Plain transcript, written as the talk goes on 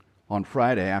On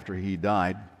Friday, after he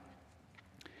died,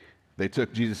 they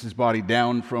took Jesus' body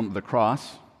down from the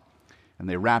cross and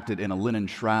they wrapped it in a linen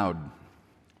shroud.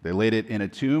 They laid it in a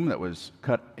tomb that was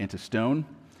cut into stone.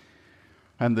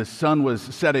 And the sun was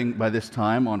setting by this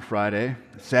time on Friday.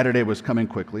 Saturday was coming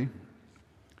quickly.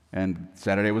 And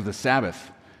Saturday was the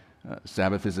Sabbath.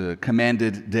 Sabbath is a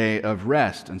commanded day of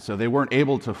rest. And so they weren't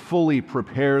able to fully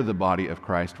prepare the body of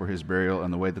Christ for his burial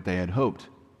in the way that they had hoped.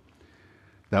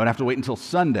 They would have to wait until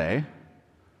Sunday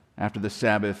after the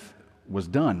Sabbath was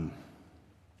done.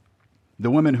 The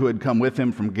women who had come with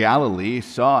him from Galilee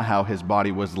saw how his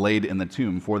body was laid in the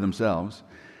tomb for themselves.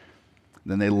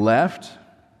 Then they left.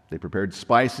 They prepared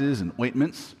spices and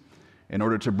ointments in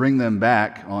order to bring them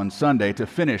back on Sunday to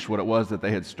finish what it was that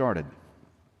they had started.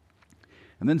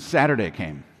 And then Saturday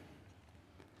came.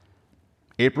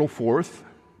 April 4th,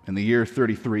 in the year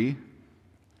 33,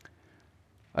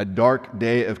 a dark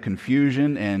day of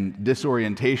confusion and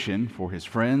disorientation for his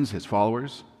friends, his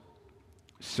followers,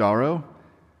 sorrow,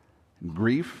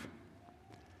 grief.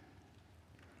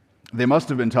 They must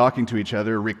have been talking to each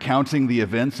other, recounting the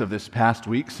events of this past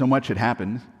week. So much had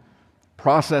happened,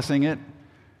 processing it,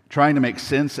 trying to make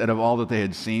sense out of all that they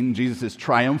had seen. Jesus'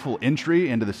 triumphal entry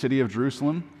into the city of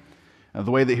Jerusalem,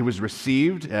 the way that he was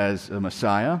received as a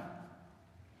Messiah,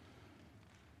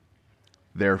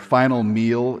 their final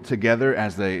meal together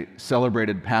as they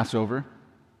celebrated Passover,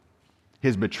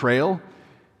 his betrayal,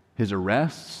 his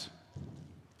arrests,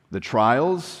 the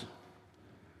trials,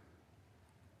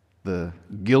 the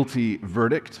guilty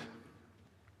verdict,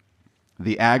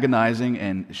 the agonizing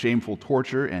and shameful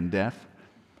torture and death.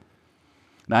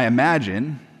 And I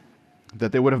imagine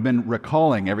that they would have been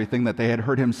recalling everything that they had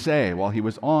heard him say while he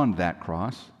was on that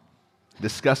cross,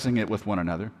 discussing it with one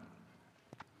another.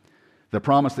 The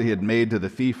promise that he had made to the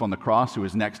thief on the cross who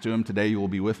was next to him, "Today you will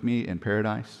be with me in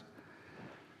paradise."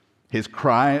 His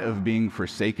cry of being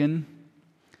forsaken,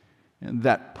 and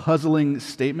that puzzling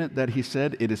statement that he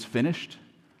said, "It is finished."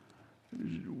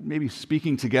 Maybe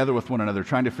speaking together with one another,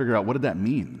 trying to figure out what did that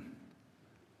mean.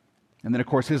 And then, of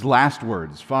course, his last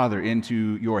words, "Father,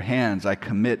 into your hands I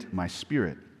commit my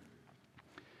spirit."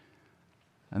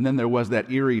 And then there was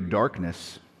that eerie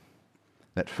darkness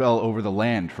that fell over the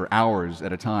land for hours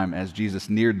at a time as Jesus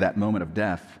neared that moment of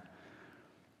death.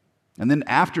 And then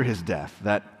after his death,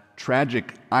 that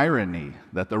tragic irony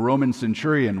that the Roman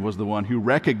centurion was the one who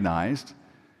recognized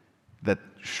that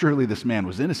surely this man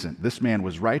was innocent, this man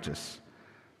was righteous.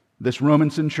 This Roman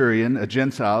centurion, a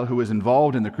Gentile who was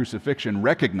involved in the crucifixion,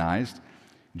 recognized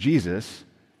Jesus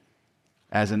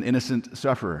as an innocent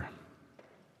sufferer.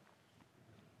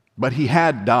 But he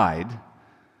had died.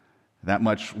 That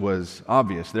much was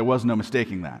obvious. There was no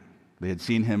mistaking that. They had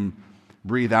seen him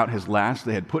breathe out his last.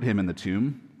 They had put him in the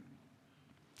tomb.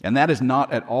 And that is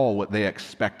not at all what they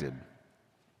expected.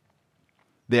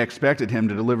 They expected him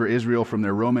to deliver Israel from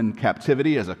their Roman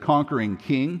captivity as a conquering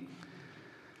king.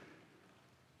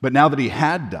 But now that he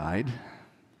had died,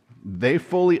 they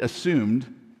fully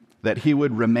assumed that he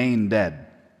would remain dead.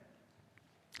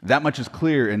 That much is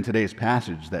clear in today's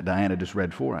passage that Diana just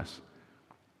read for us.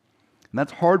 And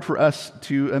that's hard for us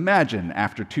to imagine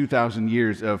after 2,000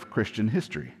 years of Christian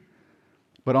history.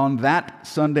 But on that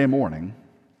Sunday morning,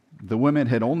 the women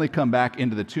had only come back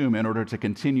into the tomb in order to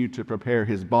continue to prepare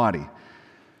his body.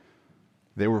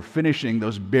 They were finishing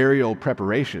those burial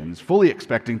preparations, fully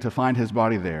expecting to find his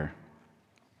body there.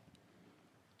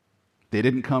 They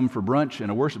didn't come for brunch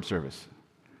and a worship service.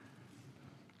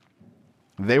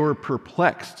 They were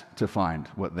perplexed to find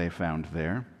what they found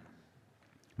there.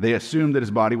 They assumed that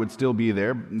his body would still be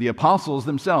there. The apostles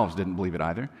themselves didn't believe it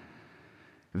either.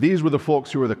 These were the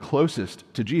folks who were the closest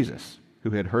to Jesus,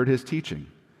 who had heard his teaching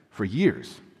for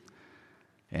years.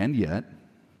 And yet,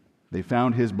 they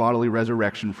found his bodily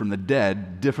resurrection from the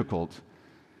dead difficult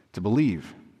to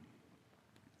believe.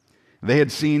 They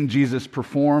had seen Jesus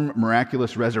perform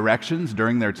miraculous resurrections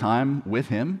during their time with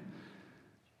him,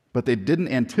 but they didn't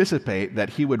anticipate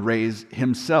that he would raise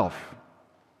himself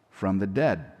from the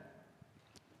dead.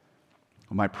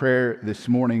 Well, my prayer this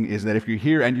morning is that if you're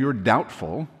here and you're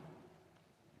doubtful,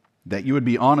 that you would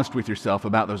be honest with yourself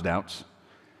about those doubts,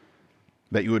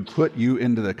 that you would put you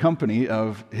into the company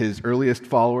of his earliest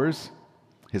followers,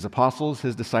 his apostles,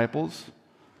 his disciples.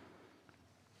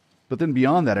 But then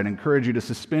beyond that, I'd encourage you to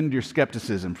suspend your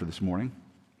skepticism for this morning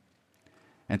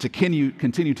and to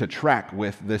continue to track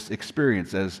with this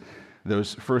experience as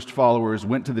those first followers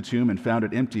went to the tomb and found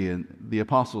it empty, and the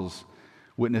apostles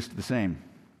witnessed the same.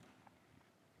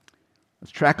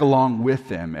 Let's track along with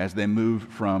them as they move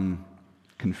from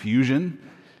confusion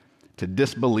to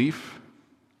disbelief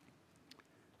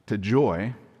to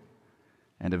joy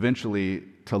and eventually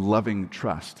to loving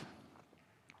trust.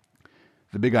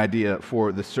 The big idea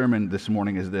for the sermon this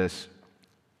morning is this: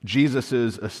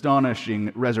 Jesus'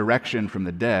 astonishing resurrection from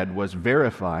the dead was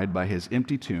verified by his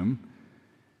empty tomb,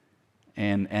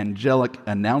 an angelic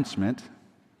announcement,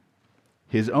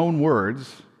 his own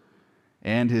words,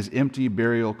 and his empty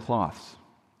burial cloths.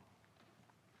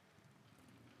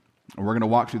 We're going to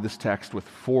walk through this text with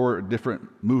 4 different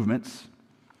movements,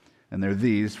 and they're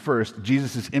these. First,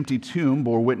 Jesus' empty tomb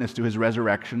bore witness to his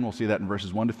resurrection. We'll see that in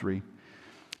verses 1 to 3.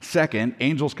 Second,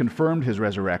 angels confirmed his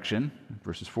resurrection,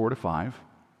 verses 4 to 5.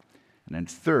 And then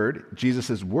third,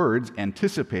 Jesus' words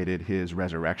anticipated his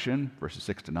resurrection, verses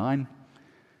 6 to 9.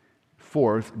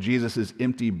 Fourth, Jesus'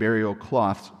 empty burial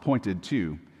cloths pointed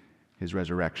to his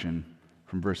resurrection,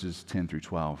 from verses 10 through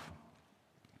 12.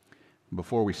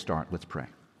 Before we start, let's pray.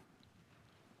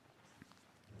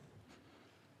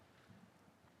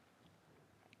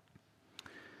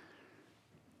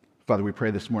 Father, we pray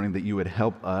this morning that you would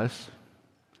help us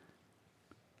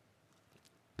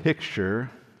picture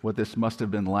what this must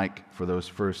have been like for those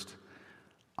first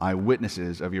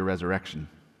eyewitnesses of your resurrection.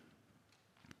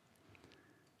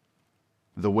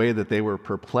 The way that they were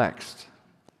perplexed,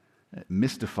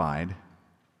 mystified,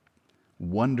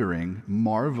 wondering,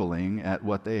 marveling at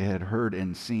what they had heard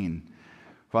and seen.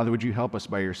 Father, would you help us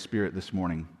by your Spirit this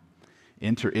morning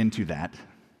enter into that,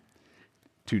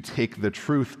 to take the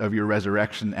truth of your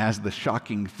resurrection as the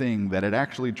shocking thing that it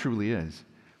actually truly is,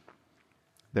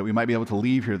 that we might be able to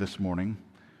leave here this morning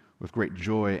with great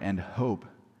joy and hope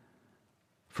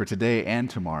for today and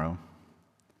tomorrow,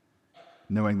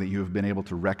 knowing that you have been able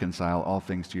to reconcile all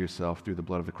things to yourself through the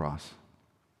blood of the cross.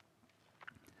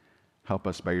 Help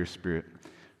us by your Spirit.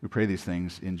 We pray these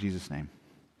things in Jesus' name.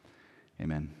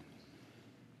 Amen.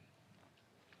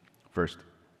 First,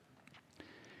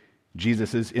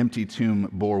 Jesus' empty tomb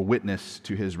bore witness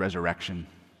to his resurrection.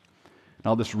 And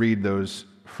I'll just read those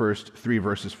first 3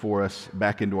 verses for us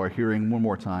back into our hearing one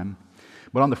more time.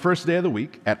 But on the first day of the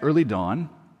week, at early dawn,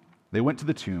 they went to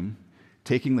the tomb,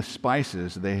 taking the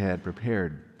spices they had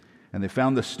prepared. And they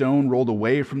found the stone rolled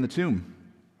away from the tomb.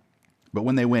 But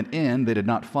when they went in, they did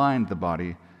not find the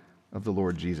body of the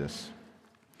Lord Jesus.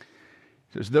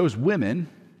 So it's those women,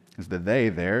 as the they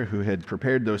there, who had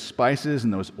prepared those spices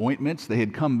and those ointments, they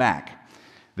had come back.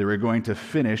 They were going to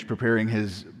finish preparing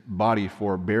his body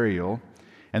for burial.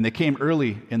 And they came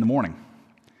early in the morning,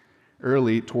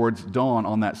 early towards dawn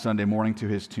on that Sunday morning to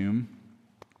his tomb.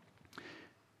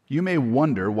 You may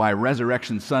wonder why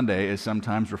Resurrection Sunday is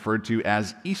sometimes referred to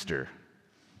as Easter.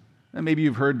 And maybe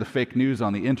you've heard the fake news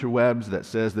on the interwebs that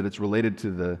says that it's related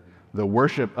to the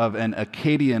worship of an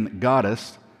Akkadian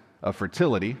goddess of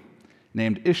fertility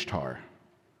named Ishtar.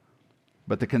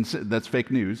 But that's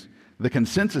fake news. The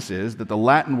consensus is that the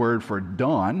Latin word for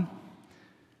dawn,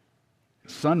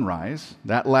 sunrise,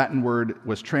 that Latin word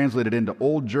was translated into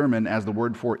Old German as the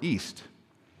word for east.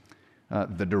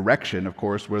 The direction, of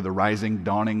course, where the rising,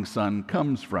 dawning sun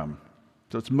comes from.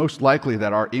 So it's most likely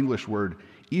that our English word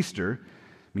Easter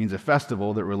means a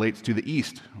festival that relates to the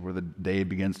east, where the day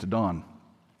begins to dawn.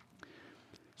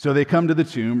 So they come to the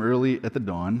tomb early at the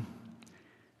dawn,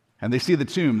 and they see the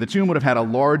tomb. The tomb would have had a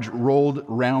large rolled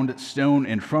round stone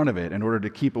in front of it in order to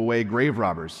keep away grave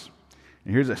robbers.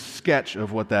 And here's a sketch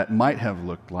of what that might have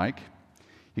looked like.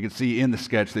 You can see in the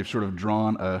sketch they've sort of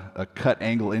drawn a cut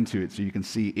angle into it so you can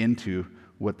see into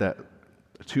what that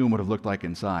tomb would have looked like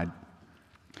inside.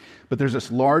 But there's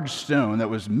this large stone that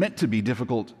was meant to be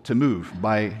difficult to move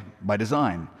by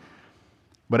design.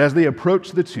 But as they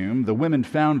approached the tomb, the women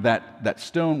found that that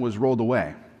stone was rolled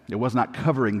away. It was not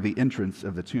covering the entrance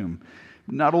of the tomb.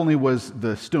 Not only was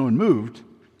the stone moved,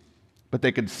 but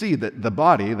they could see that the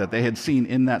body that they had seen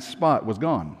in that spot was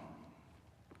gone.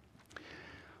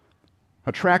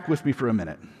 Now, track with me for a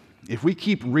minute. If we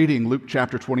keep reading Luke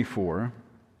chapter 24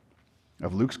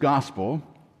 of Luke's gospel,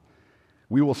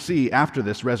 we will see after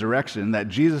this resurrection that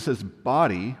Jesus'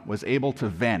 body was able to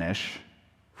vanish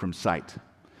from sight.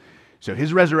 So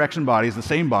his resurrection body is the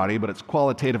same body, but it's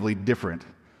qualitatively different.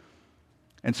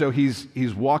 And so he's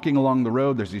walking along the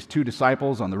road. There's these 2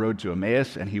 disciples on the road to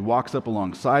Emmaus, and he walks up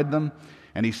alongside them,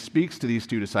 and he speaks to these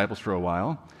 2 disciples for a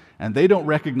while, and they don't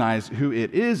recognize who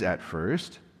it is at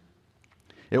first.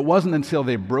 It wasn't until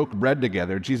they broke bread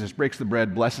together, Jesus breaks the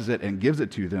bread, blesses it, and gives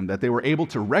it to them, that they were able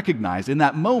to recognize in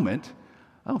that moment,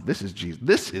 oh, this is Jesus.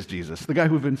 This is Jesus, the guy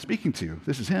who we've been speaking to.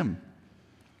 This is him.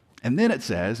 And then it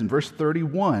says in verse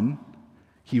 31,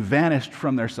 he vanished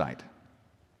from their sight.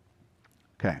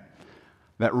 Okay.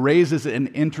 That raises an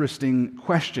interesting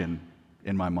question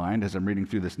in my mind as I'm reading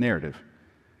through this narrative.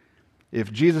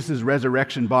 If Jesus'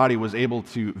 resurrection body was able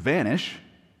to vanish,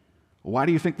 why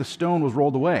do you think the stone was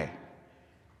rolled away?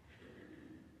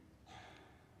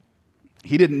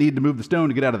 He didn't need to move the stone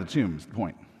to get out of the tomb, is the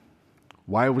point.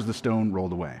 Why was the stone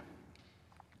rolled away?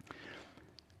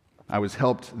 I was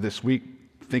helped this week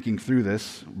thinking through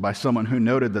this by someone who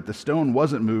noted that the stone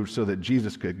wasn't moved so that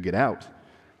Jesus could get out.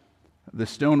 The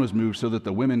stone was moved so that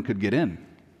the women could get in.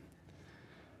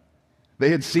 They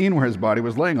had seen where his body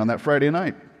was laying on that Friday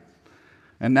night.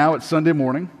 And now it's Sunday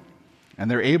morning,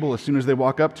 and they're able, as soon as they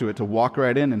walk up to it, to walk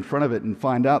right in front of it and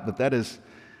find out that that is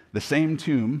the same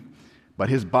tomb, but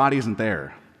his body isn't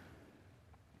there.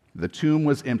 The tomb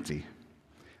was empty.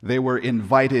 They were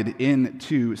invited in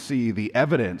to see the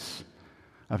evidence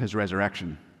of his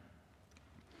resurrection.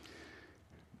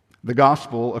 The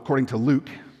gospel, according to Luke,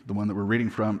 the one that we're reading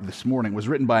from this morning, was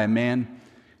written by a man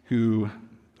who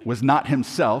was not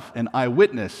himself an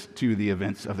eyewitness to the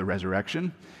events of the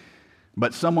resurrection,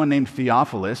 but someone named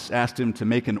Theophilus asked him to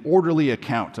make an orderly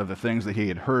account of the things that he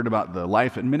had heard about the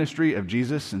life and ministry of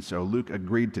Jesus, and so Luke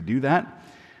agreed to do that,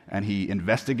 and he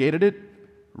investigated it,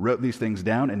 wrote these things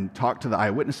down, and talked to the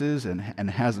eyewitnesses, and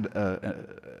has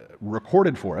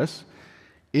recorded for us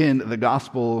in the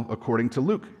gospel according to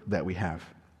Luke that we have.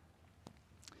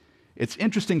 It's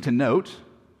interesting to note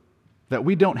that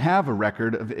we don't have a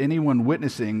record of anyone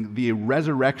witnessing the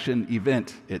resurrection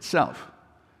event itself.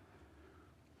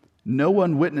 No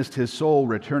one witnessed his soul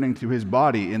returning to his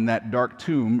body in that dark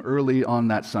tomb early on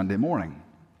that Sunday morning.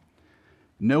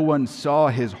 No one saw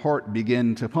his heart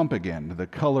begin to pump again, the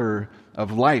color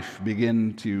of life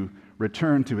begin to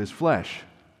return to his flesh,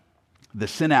 the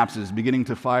synapses beginning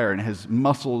to fire and his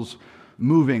muscles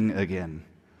moving again.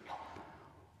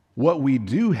 What we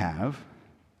do have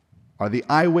are the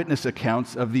eyewitness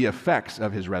accounts of the effects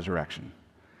of his resurrection.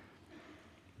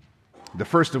 The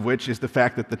first of which is the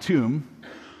fact that the tomb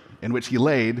in which he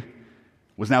laid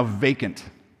was now vacant.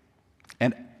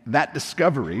 And that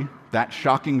discovery, that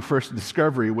shocking first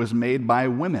discovery, was made by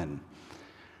women.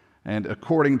 And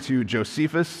according to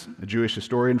Josephus, a Jewish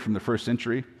historian from the first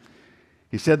century,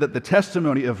 he said that the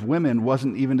testimony of women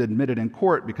wasn't even admitted in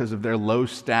court because of their low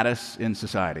status in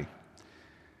society.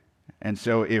 And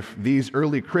so if these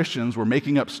early Christians were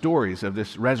making up stories of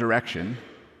this resurrection,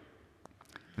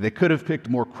 they could have picked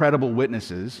more credible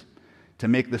witnesses to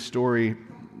make the story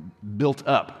built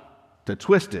up, to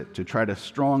twist it, to try to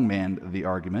strongman the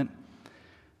argument.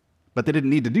 But they didn't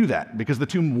need to do that because the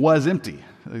tomb was empty.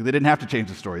 They didn't have to change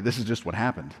the story. This is just what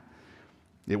happened.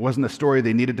 It wasn't a story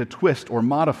they needed to twist or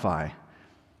modify.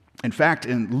 In fact,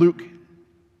 in Luke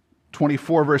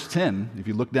 24, verse 10, if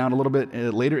you look down a little bit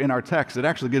later in our text, it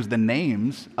actually gives the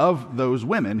names of those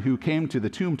women who came to the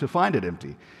tomb to find it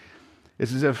empty.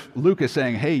 It's as if Luke is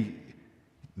saying, hey,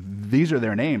 these are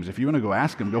their names. If you want to go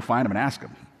ask them, go find them and ask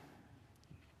them.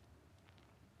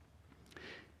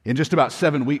 In just about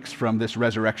 7 weeks from this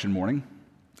resurrection morning,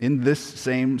 in this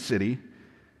same city,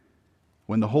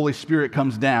 when the Holy Spirit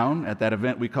comes down at that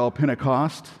event we call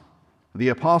Pentecost, the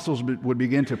apostles would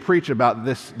begin to preach about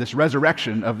this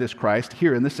resurrection of this Christ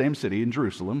here in the same city in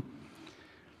Jerusalem.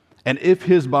 And if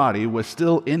his body was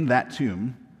still in that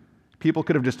tomb, people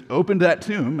could have just opened that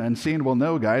tomb and seen, well,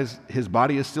 no, guys, his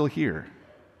body is still here.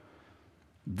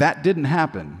 That didn't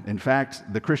happen. In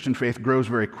fact, the Christian faith grows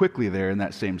very quickly there in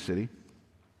that same city.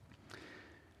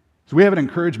 So we have an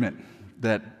encouragement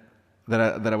that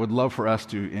I would love for us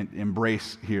to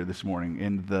embrace here this morning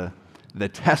in the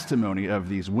testimony of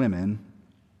these women,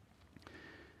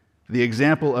 the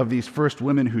example of these first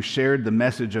women who shared the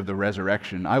message of the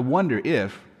resurrection. I wonder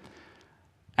if,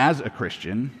 as a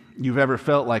Christian, you've ever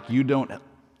felt like you don't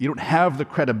have the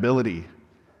credibility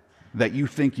that you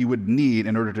think you would need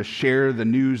in order to share the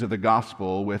news of the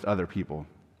gospel with other people.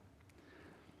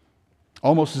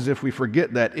 Almost as if we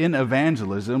forget that in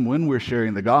evangelism, when we're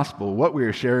sharing the gospel, what we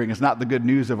are sharing is not the good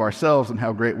news of ourselves and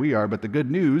how great we are, but the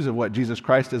good news of what Jesus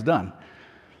Christ has done.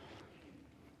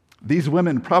 These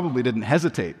women probably didn't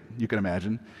hesitate, you can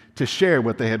imagine, to share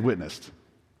what they had witnessed.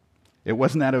 It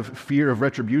wasn't out of fear of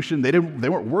retribution. They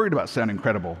weren't worried about sounding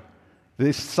credible.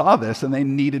 They saw this and they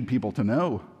needed people to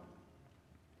know.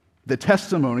 The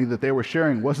testimony that they were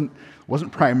sharing wasn't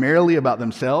primarily about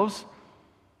themselves.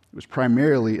 It was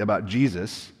primarily about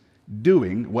Jesus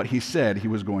doing what he said he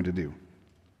was going to do.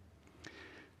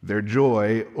 Their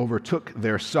joy overtook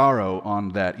their sorrow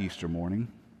on that Easter morning,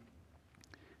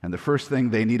 and the first thing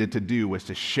they needed to do was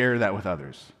to share that with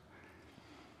others.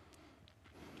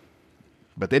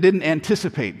 But they didn't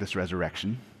anticipate this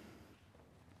resurrection.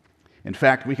 In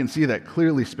fact, we can see that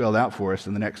clearly spelled out for us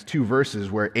in the next 2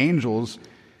 verses where angels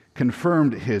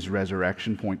confirmed his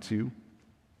resurrection, point 2.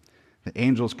 The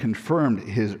angels confirmed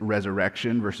his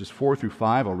resurrection, verses 4 through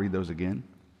 5. I'll read those again.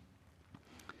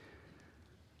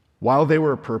 While they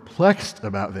were perplexed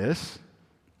about this,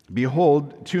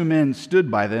 Behold, two men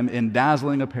stood by them in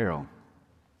dazzling apparel.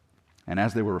 And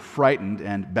as they were frightened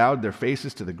and bowed their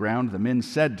faces to the ground, the men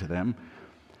said to them,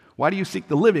 Why do you seek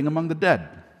the living among the dead?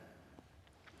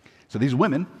 So these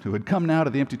women who had come now to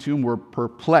the empty tomb were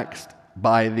perplexed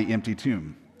by the empty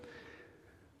tomb.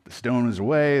 The stone is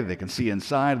away, they can see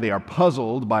inside, they are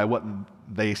puzzled by what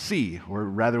they see, or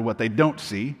rather what they don't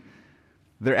see.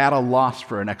 They're at a loss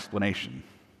for an explanation.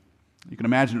 You can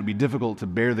imagine it would be difficult to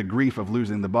bear the grief of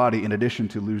losing the body in addition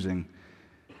to losing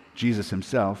Jesus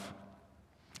himself.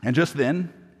 And just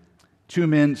then, two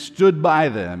men stood by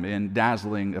them in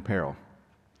dazzling apparel,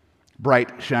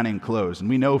 bright, shining clothes. And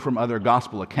we know from other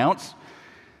gospel accounts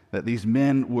that these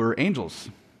men were angels.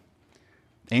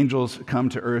 Angels come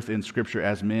to earth in Scripture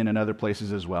as men and other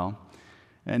places as well.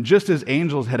 And just as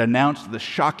angels had announced the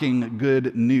shocking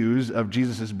good news of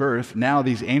Jesus' birth, now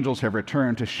these angels have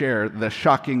returned to share the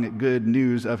shocking good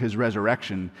news of his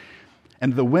resurrection.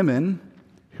 And the women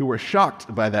who were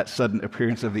shocked by that sudden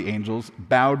appearance of the angels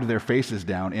bowed their faces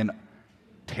down in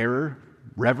terror,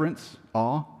 reverence,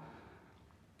 awe.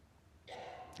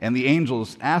 And the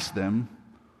angels asked them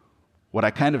what I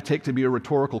kind of take to be a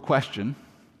rhetorical question.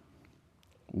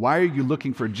 Why are you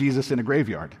looking for Jesus in a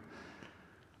graveyard?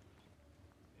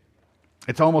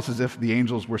 It's almost as if the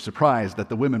angels were surprised that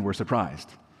the women were surprised.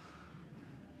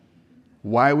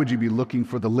 Why would you be looking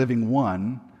for the living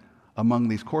one among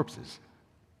these corpses?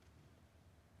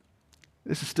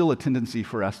 This is still a tendency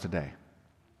for us today.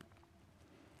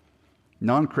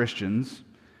 Non-Christians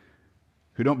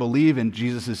who don't believe in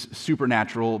Jesus'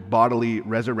 supernatural bodily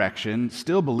resurrection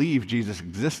still believe Jesus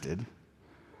existed.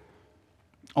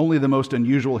 Only the most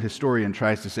unusual historian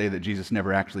tries to say that Jesus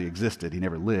never actually existed. He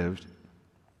never lived.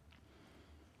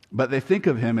 But they think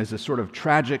of him as a sort of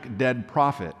tragic dead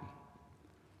prophet,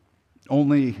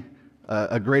 only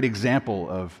a great example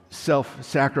of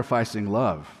self-sacrificing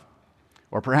love,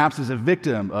 or perhaps as a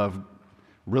victim of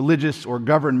religious or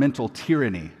governmental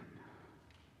tyranny.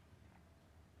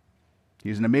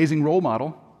 He's an amazing role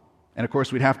model, and of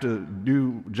course we'd have to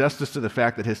do justice to the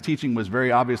fact that his teaching was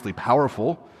very obviously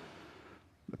powerful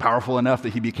enough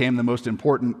that he became the most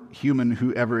important human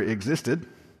who ever existed.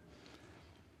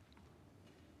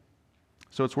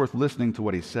 So it's worth listening to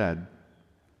what he said.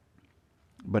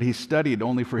 But he studied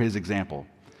only for his example.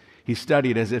 He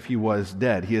studied as if he was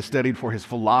dead. He has studied for his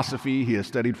philosophy. He has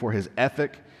studied for his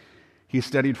ethic. He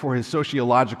studied for his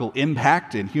sociological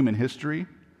impact in human history.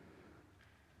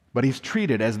 But he's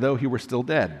treated as though he were still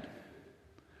dead.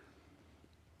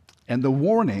 And the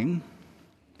warning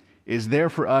is there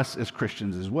for us as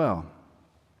Christians as well.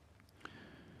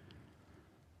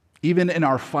 Even in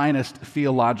our finest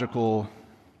theological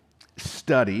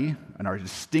study and our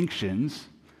distinctions,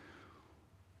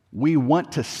 we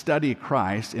want to study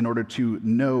Christ in order to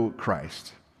know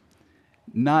Christ,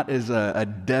 not as a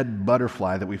dead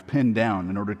butterfly that we've pinned down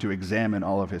in order to examine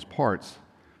all of his parts.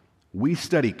 We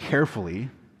study carefully,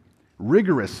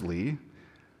 rigorously,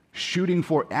 shooting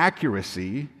for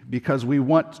accuracy because we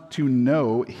want to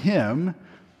know him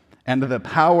and the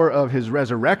power of his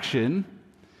resurrection,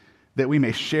 that we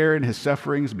may share in his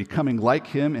sufferings, becoming like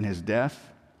him in his death,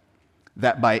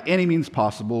 that by any means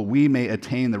possible we may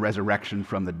attain the resurrection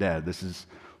from the dead. This is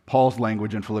Paul's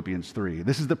language in Philippians 3.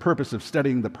 This is the purpose of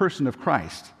studying the person of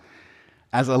Christ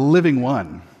as a living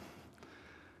one,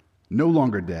 no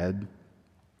longer dead.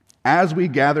 As we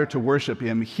gather to worship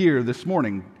him here this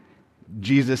morning,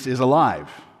 Jesus is alive.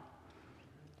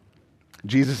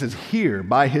 Jesus is here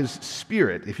by his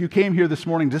Spirit. If you came here this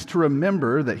morning just to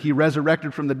remember that he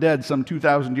resurrected from the dead some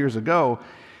 2,000 years ago,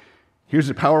 here's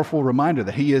a powerful reminder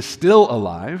that he is still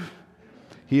alive.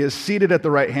 He is seated at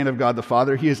the right hand of God the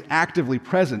Father. He is actively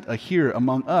present here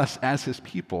among us as his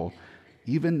people,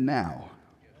 even now.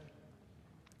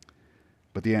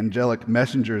 But the angelic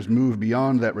messengers move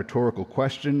beyond that rhetorical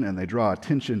question, and they draw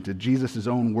attention to Jesus'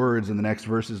 own words in the next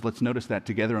verses. Let's notice that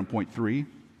together in point 3.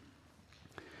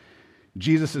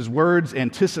 Jesus' words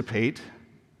anticipate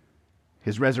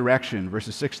his resurrection,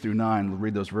 verses 6 through 9. We'll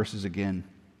read those verses again.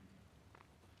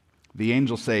 The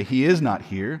angels say, "He is not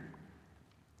here,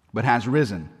 but has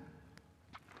risen.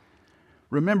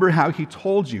 Remember how he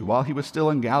told you while he was still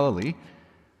in Galilee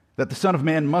that the Son of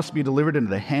Man must be delivered into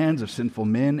the hands of sinful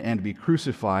men and be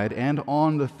crucified, and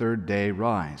on the third day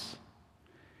rise."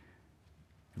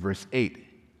 Verse 8,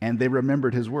 "And they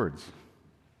remembered his words.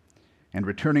 And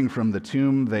returning from the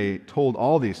tomb, they told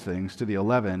all these things to the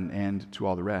 11 and to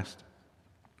all the rest."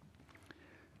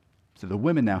 So the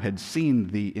women now had seen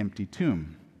the empty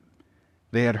tomb.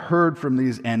 They had heard from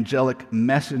these angelic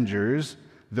messengers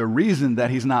the reason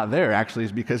that he's not there actually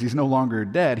is because he's no longer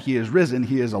dead. He is risen.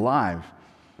 He is alive.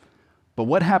 But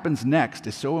what happens next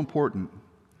is so important.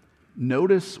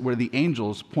 Notice where the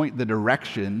angels point the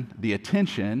direction, the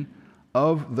attention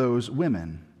of those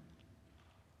women.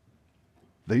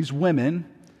 These women,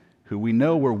 who we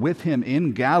know were with him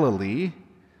in Galilee,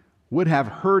 would have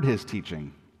heard his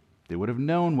teaching. They would have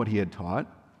known what he had taught.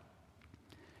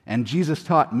 And Jesus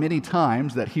taught many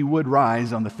times that he would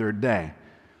rise on the third day.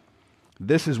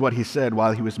 This is what he said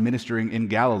while he was ministering in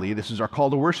Galilee. This is our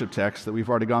call to worship text that we've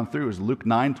already gone through. Is Luke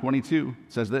 9:22.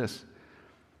 It says this: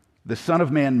 "The Son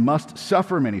of Man must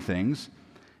suffer many things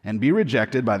and be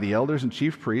rejected by the elders and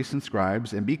chief priests and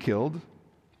scribes and be killed,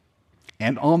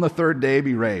 and on the third day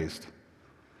be raised."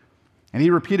 And he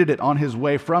repeated it on his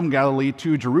way from Galilee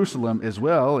to Jerusalem as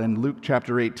well in Luke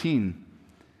chapter 18.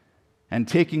 And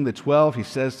taking the 12, he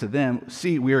says to them,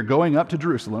 "See, we are going up to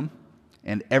Jerusalem,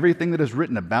 and everything that is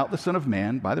written about the Son of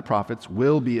Man by the prophets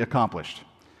will be accomplished.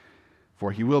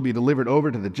 For he will be delivered over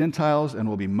to the Gentiles and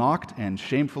will be mocked and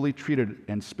shamefully treated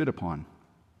and spit upon.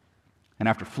 And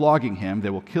after flogging him, they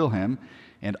will kill him,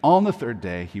 and on the third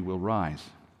day he will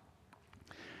rise."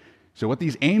 So what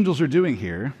these angels are doing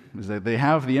here is that they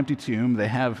have the empty tomb, they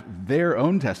have their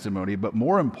own testimony, but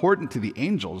more important to the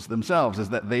angels themselves is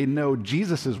that they know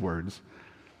Jesus' words.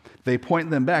 They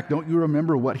point them back. Don't you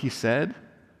remember what he said?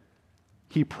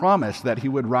 He promised that he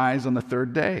would rise on the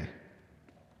third day.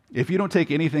 If you don't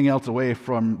take anything else away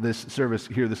from this service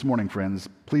here this morning, friends,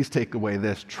 please take away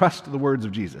this. Trust the words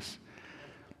of Jesus.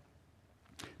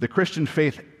 The Christian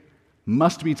faith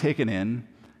must be taken in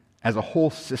as a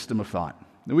whole system of thought.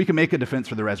 We can make a defense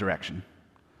for the resurrection.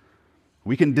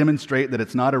 We can demonstrate that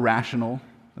it's not irrational,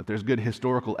 that there's good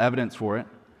historical evidence for it.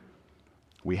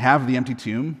 We have the empty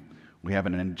tomb. We have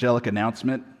an angelic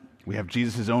announcement. We have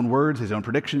Jesus' own words, his own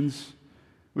predictions.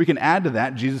 We can add to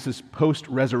that Jesus'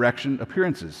 post-resurrection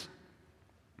appearances.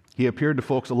 He appeared to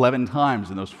folks 11 times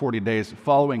in those 40 days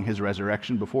following his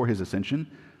resurrection before his ascension,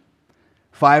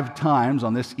 5 times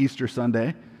on this Easter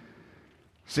Sunday,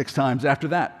 6 times after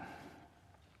that.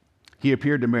 He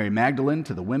appeared to Mary Magdalene,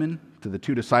 to the women, to the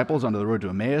 2 disciples on the road to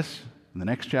Emmaus, in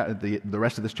the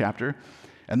rest of this chapter,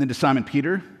 and then to Simon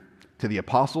Peter, to the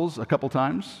apostles a couple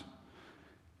times,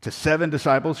 to 7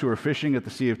 disciples who were fishing at the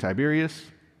Sea of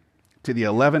Tiberias, to the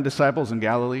 11 disciples in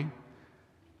Galilee.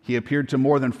 He appeared to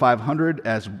more than 500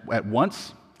 at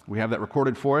once. We have that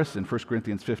recorded for us in 1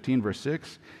 Corinthians 15, verse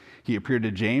 6. He appeared to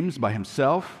James by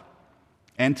himself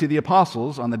and to the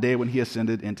apostles on the day when he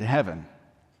ascended into heaven.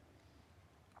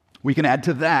 We can add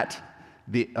to that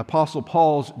the Apostle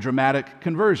Paul's dramatic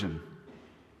conversion.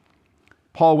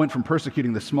 Paul went from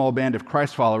persecuting the small band of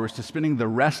Christ followers to spending the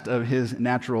rest of his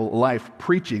natural life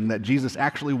preaching that Jesus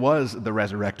actually was the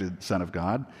resurrected Son of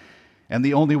God and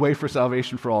the only way for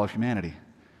salvation for all of humanity.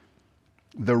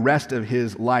 The rest of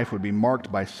his life would be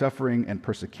marked by suffering and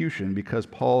persecution because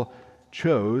Paul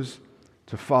chose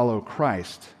to follow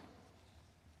Christ,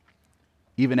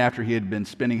 even after he had been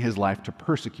spending his life to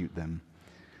persecute them.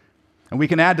 And we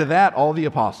can add to that all the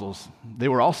apostles. They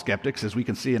were all skeptics, as we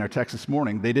can see in our text this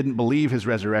morning. They didn't believe his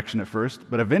resurrection at first,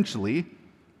 but eventually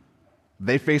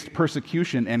they faced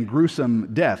persecution and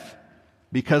gruesome death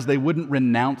because they wouldn't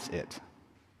renounce it.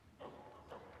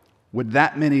 Would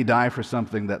that many die for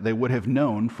something that they would have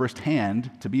known firsthand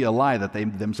to be a lie that they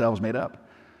themselves made up?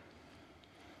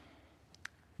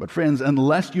 But friends,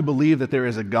 unless you believe that there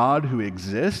is a God who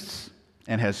exists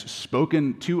and has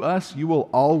spoken to us, you will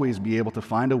always be able to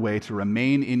find a way to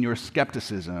remain in your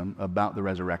skepticism about the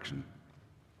resurrection.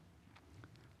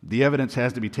 The evidence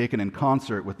has to be taken in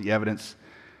concert with the evidence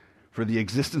for the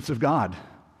existence of God.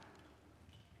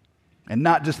 And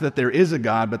not just that there is a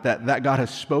God, but that God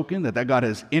has spoken, that God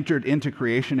has entered into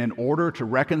creation in order to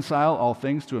reconcile all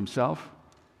things to himself,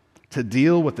 to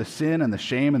deal with the sin and the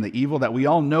shame and the evil that we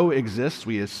all know exists.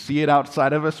 We see it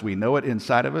outside of us. We know it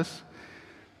inside of us.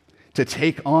 To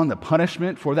take on the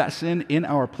punishment for that sin in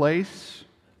our place,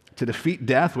 to defeat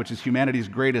death, which is humanity's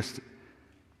greatest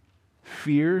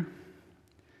fear,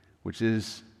 which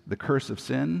is the curse of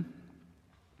sin,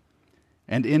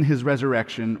 and in his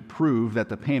resurrection prove that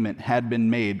the payment had been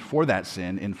made for that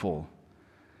sin in full.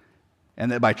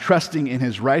 And that by trusting in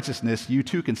his righteousness, you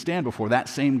too can stand before that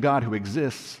same God who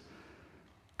exists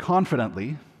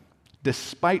confidently,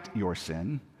 despite your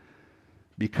sin,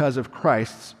 because of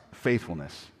Christ's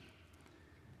faithfulness.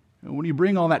 And when you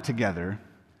bring all that together,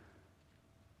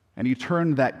 and you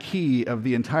turn that key of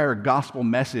the entire gospel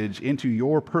message into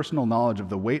your personal knowledge of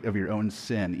the weight of your own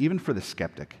sin, even for the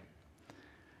skeptic,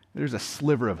 there's a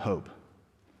sliver of hope.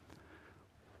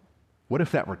 What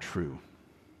if that were true?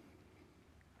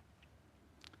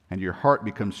 And your heart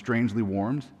becomes strangely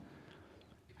warmed,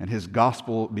 and his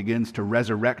gospel begins to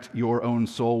resurrect your own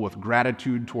soul with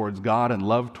gratitude towards God and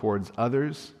love towards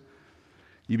others,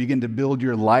 you begin to build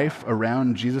your life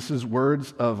around Jesus'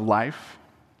 words of life.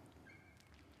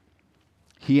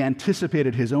 He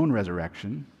anticipated his own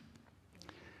resurrection,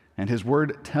 and his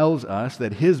word tells us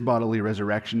that his bodily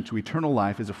resurrection to eternal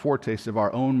life is a foretaste of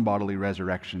our own bodily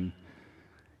resurrection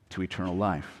to eternal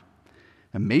life.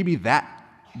 And maybe that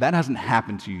hasn't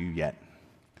happened to you yet.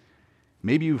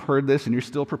 Maybe you've heard this and you're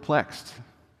still perplexed.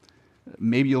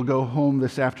 Maybe you'll go home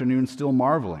this afternoon still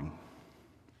marveling.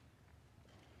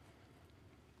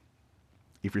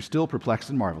 If you're still perplexed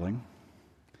and marveling,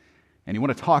 and you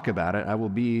want to talk about it, I will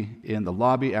be in the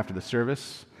lobby after the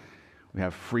service. We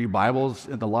have free Bibles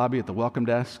in the lobby at the welcome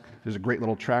desk. There's a great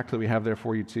little tract that we have there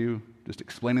for you too, just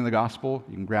explaining the gospel.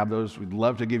 You can grab those. We'd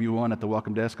love to give you one at the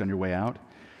welcome desk on your way out.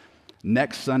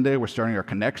 Next Sunday, we're starting our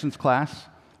Connections class,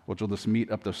 which will just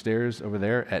meet up those stairs over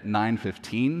there at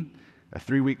 9:15, a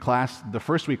 3-week class. The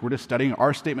first week, we're just studying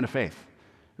our statement of faith,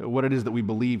 what it is that we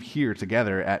believe here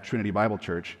together at Trinity Bible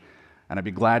Church. And I'd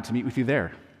be glad to meet with you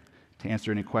there to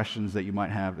answer any questions that you might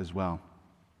have as well.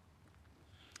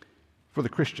 For the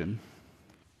Christian,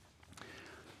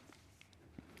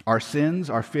 our sins,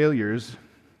 our failures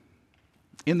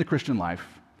in the Christian life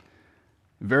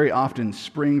very often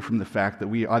spring from the fact that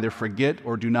we either forget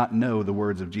or do not know the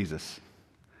words of Jesus.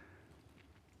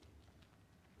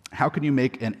 How can you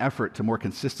make an effort to more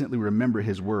consistently remember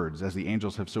his words, as the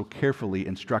angels have so carefully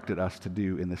instructed us to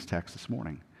do in this text this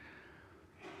morning?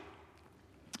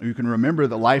 You can remember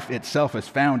that life itself is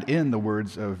found in the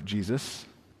words of Jesus.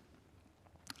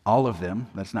 All of them.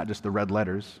 That's not just the red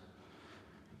letters.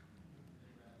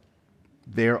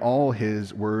 They're all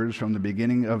his words from the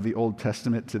beginning of the Old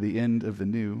Testament to the end of the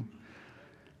New.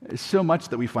 So much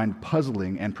that we find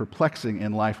puzzling and perplexing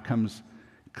in life comes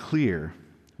clear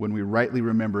when we rightly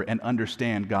remember and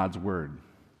understand God's word.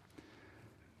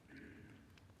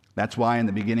 That's why in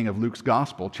the beginning of Luke's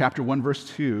Gospel, chapter 1, verse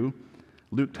 2,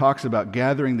 Luke talks about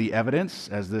gathering the evidence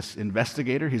as this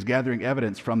investigator. He's gathering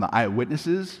evidence from the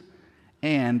eyewitnesses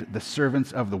and the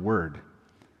servants of the word.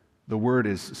 The word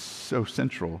is so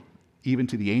central, even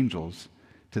to the angels,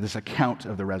 to this account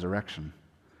of the resurrection.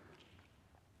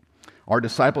 Our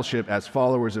discipleship as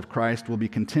followers of Christ will be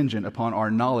contingent upon our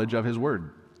knowledge of his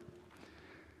word.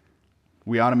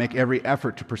 We ought to make every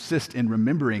effort to persist in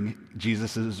remembering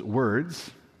Jesus'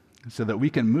 words so that we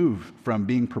can move from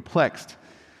being perplexed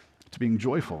to being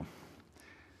joyful.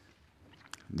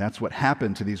 That's what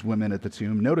happened to these women at the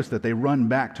tomb. Notice that they run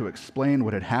back to explain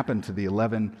what had happened to the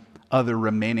 11 other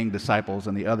remaining disciples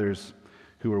and the others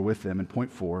who were with them. In point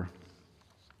 4,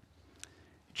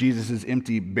 Jesus'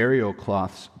 empty burial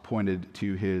cloths pointed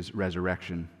to his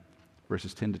resurrection.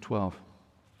 Verses 10 to 12.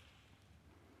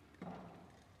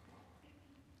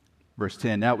 Verse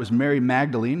 10, now it was Mary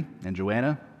Magdalene and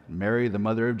Joanna, Mary the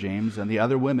mother of James, and the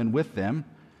other women with them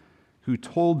who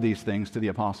told these things to the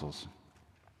apostles.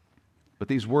 But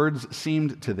these words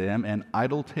seemed to them an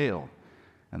idle tale,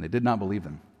 and they did not believe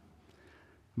them.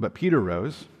 But Peter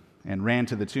rose and ran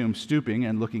to the tomb, stooping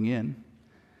and looking in.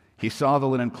 He saw the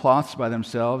linen cloths by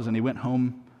themselves, and he went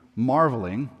home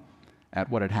marveling at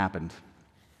what had happened.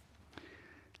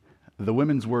 The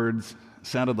women's words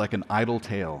sounded like an idle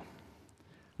tale,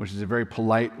 which is a very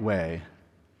polite way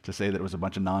to say that it was a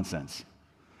bunch of nonsense.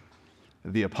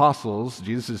 The apostles,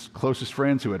 Jesus' closest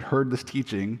friends who had heard this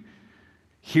teaching,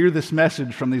 hear this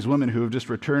message from these women who have just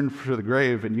returned from the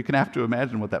grave, and you can have to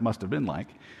imagine what that must have been like.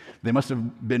 They must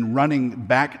have been running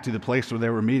back to the place where they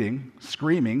were meeting,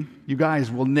 screaming, "You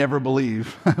guys will never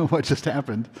believe what just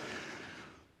happened."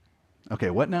 Okay,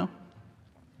 what now?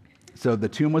 So the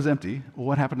tomb was empty. Well,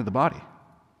 what happened to the body?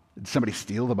 Did somebody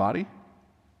steal the body?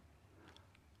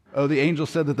 Oh, the angel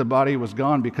said that the body was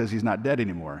gone because he's not dead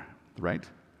anymore, right?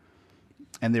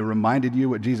 And they reminded you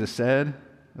what Jesus said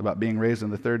about being raised on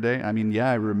the third day? I mean, yeah,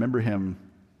 I remember him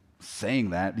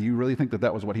saying that. Do you really think that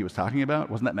that was what he was talking about?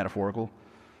 Wasn't that metaphorical?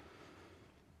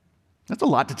 That's a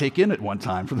lot to take in at one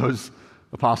time for those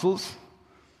apostles.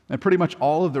 And pretty much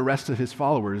all of the rest of his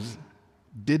followers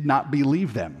did not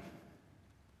believe them.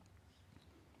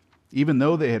 Even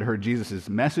though they had heard Jesus'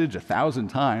 message 1,000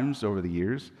 times over the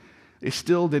years, they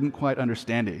still didn't quite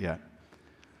understand it yet.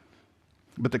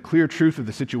 But the clear truth of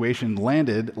the situation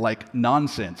landed like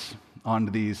nonsense on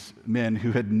these men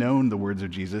who had known the words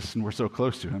of Jesus and were so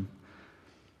close to him.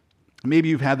 Maybe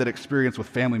you've had that experience with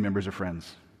family members or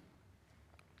friends.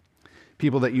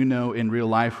 People that you know in real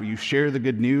life where you share the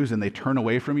good news and they turn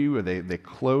away from you, or they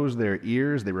close their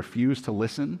ears, they refuse to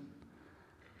listen.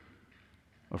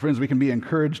 Well, friends, we can be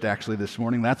encouraged actually this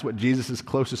morning. That's what Jesus'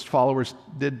 closest followers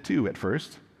did too at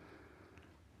first.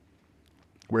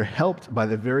 We're helped by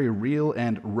the very real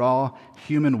and raw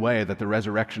human way that the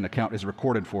resurrection account is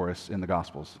recorded for us in the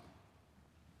Gospels.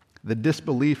 The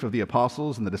disbelief of the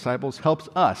apostles and the disciples helps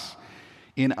us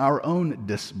in our own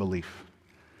disbelief.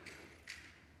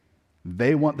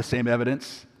 They want the same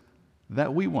evidence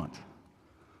that we want.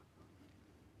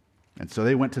 And so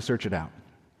they went to search it out.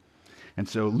 And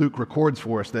so Luke records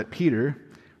for us that Peter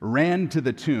ran to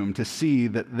the tomb to see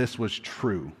that this was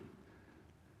true.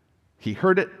 He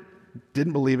heard it,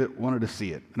 didn't believe it, wanted to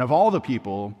see it. And of all the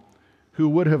people who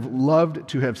would have loved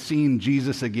to have seen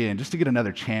Jesus again, just to get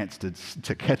another chance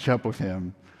to catch up with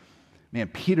him, man,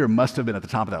 Peter must have been at the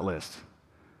top of that list.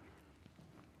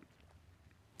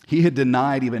 He had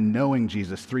denied even knowing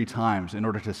Jesus 3 times in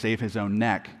order to save his own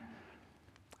neck.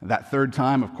 That third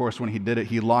time, of course, when he did it,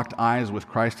 he locked eyes with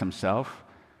Christ himself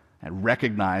and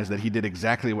recognized that he did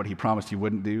exactly what he promised he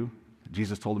wouldn't do.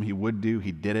 Jesus told him he would do.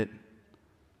 He did it.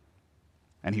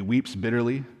 And he weeps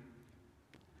bitterly.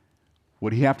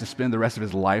 Would he have to spend the rest of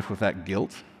his life with that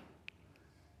guilt,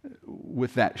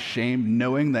 with that shame,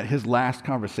 knowing that his last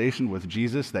conversation with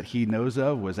Jesus that he knows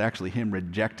of was actually him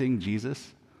rejecting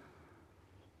Jesus?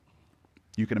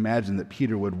 You can imagine that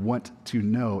Peter would want to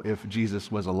know if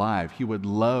Jesus was alive. He would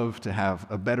love to have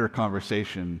a better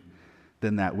conversation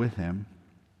than that with him.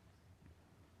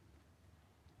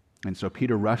 And so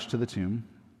Peter rushed to the tomb,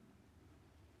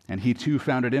 and he too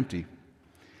found it empty.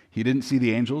 He didn't see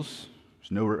the angels.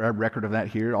 There's no record of that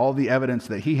here. All the evidence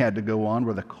that he had to go on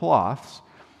were the cloths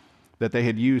that they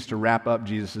had used to wrap up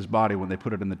Jesus' body when they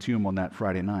put it in the tomb on that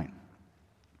Friday night.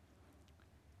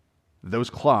 Those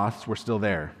cloths were still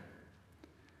there.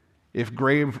 If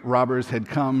grave robbers had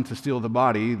come to steal the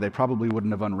body, they probably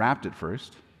wouldn't have unwrapped it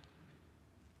first.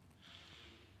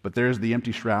 But there's the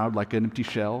empty shroud, like an empty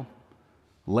shell,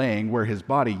 laying where his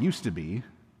body used to be,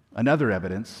 another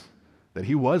evidence that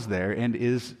he was there and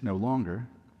is no longer.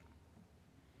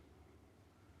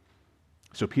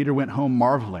 So Peter went home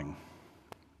marveling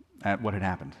at what had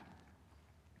happened.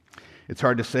 It's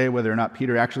hard to say whether or not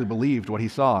Peter actually believed what he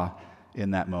saw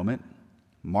in that moment.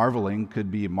 Marveling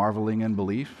could be marveling in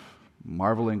belief.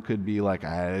 Marveling could be like,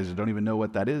 I don't even know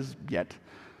what that is yet.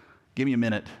 Give me a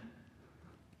minute.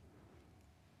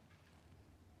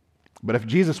 But if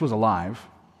Jesus was alive,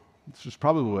 this is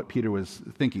probably what Peter was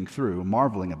thinking through,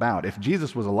 marveling about. If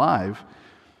Jesus was alive,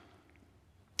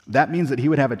 that means that he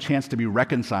would have a chance to be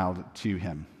reconciled to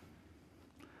him.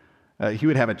 He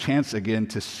would have a chance again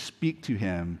to speak to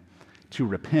him, to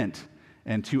repent,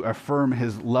 and to affirm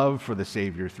his love for the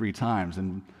Savior 3 times.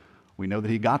 And we know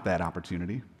that he got that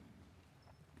opportunity.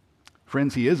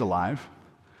 Friends, he is alive.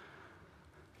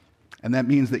 And that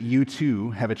means that you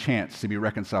too have a chance to be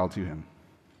reconciled to him.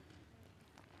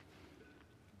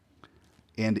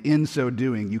 And in so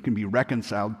doing, you can be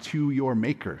reconciled to your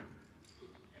Maker.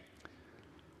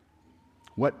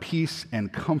 What peace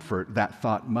and comfort that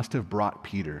thought must have brought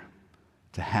Peter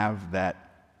to have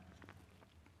that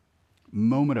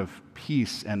moment of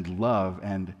peace and love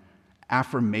and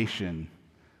affirmation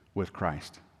with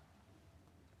Christ.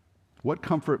 What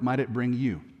comfort might it bring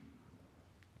you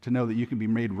to know that you can be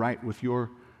made right with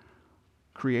your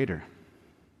Creator?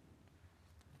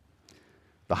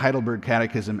 The Heidelberg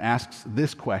Catechism asks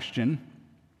this question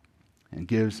and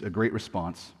gives a great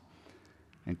response.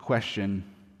 And question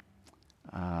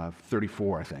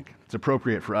 34, I think. It's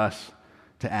appropriate for us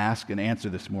to ask and answer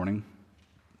this morning.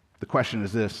 The question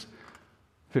is this,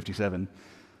 57.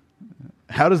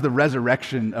 How does the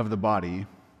resurrection of the body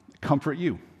comfort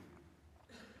you?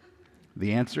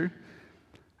 The answer,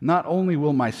 not only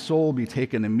will my soul be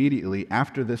taken immediately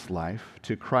after this life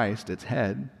to Christ, its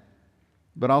head,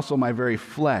 but also my very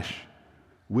flesh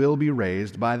will be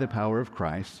raised by the power of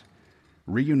Christ,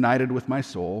 reunited with my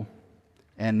soul,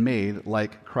 and made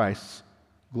like Christ's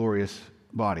glorious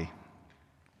body.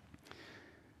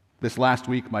 This last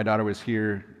week, my daughter was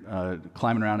here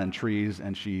climbing around in trees,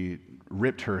 and she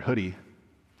ripped her hoodie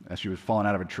as she was falling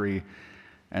out of a tree.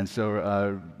 And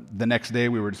so the next day,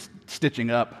 we were stitching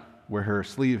up where her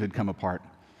sleeve had come apart.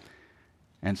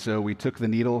 And so we took the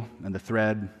needle and the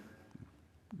thread,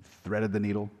 threaded the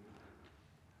needle,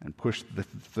 and pushed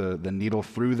the needle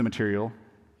through the material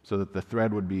so that the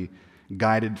thread would be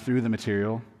guided through the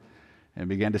material, and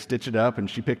began to stitch it up, and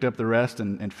she picked up the rest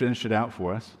and finished it out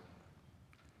for us.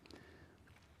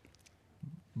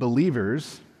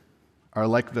 Believers are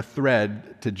like the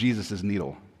thread to Jesus'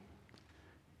 needle.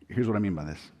 Here's what I mean by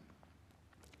this.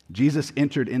 Jesus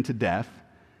entered into death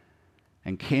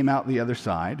and came out the other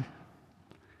side,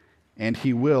 and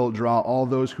he will draw all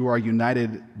those who are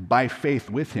united by faith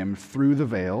with him through the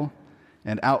veil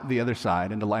and out the other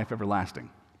side into life everlasting.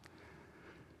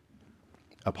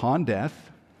 Upon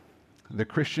death, the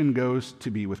Christian goes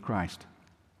to be with Christ.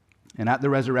 And at the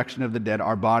resurrection of the dead,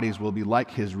 our bodies will be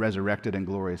like his resurrected and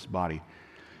glorious body.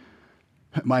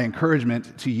 My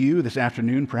encouragement to you this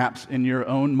afternoon, perhaps in your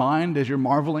own mind as you're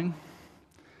marveling,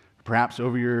 perhaps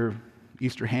over your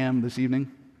Easter ham this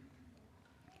evening,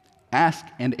 ask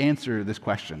and answer this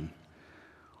question: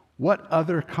 what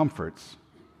other comforts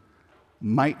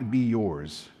might be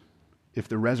yours if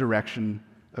the resurrection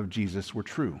of Jesus were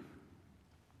true?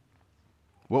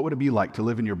 What would it be like to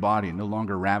live in your body no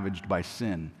longer ravaged by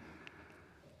sin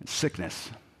and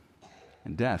sickness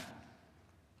and death?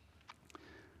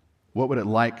 What would it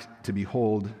like to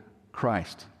behold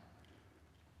Christ,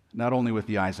 not only with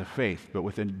the eyes of faith, but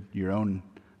within your own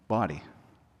body?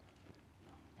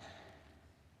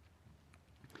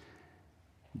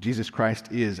 Jesus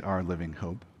Christ is our living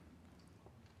hope.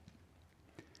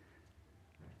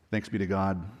 Thanks be to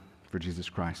God for Jesus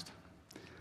Christ.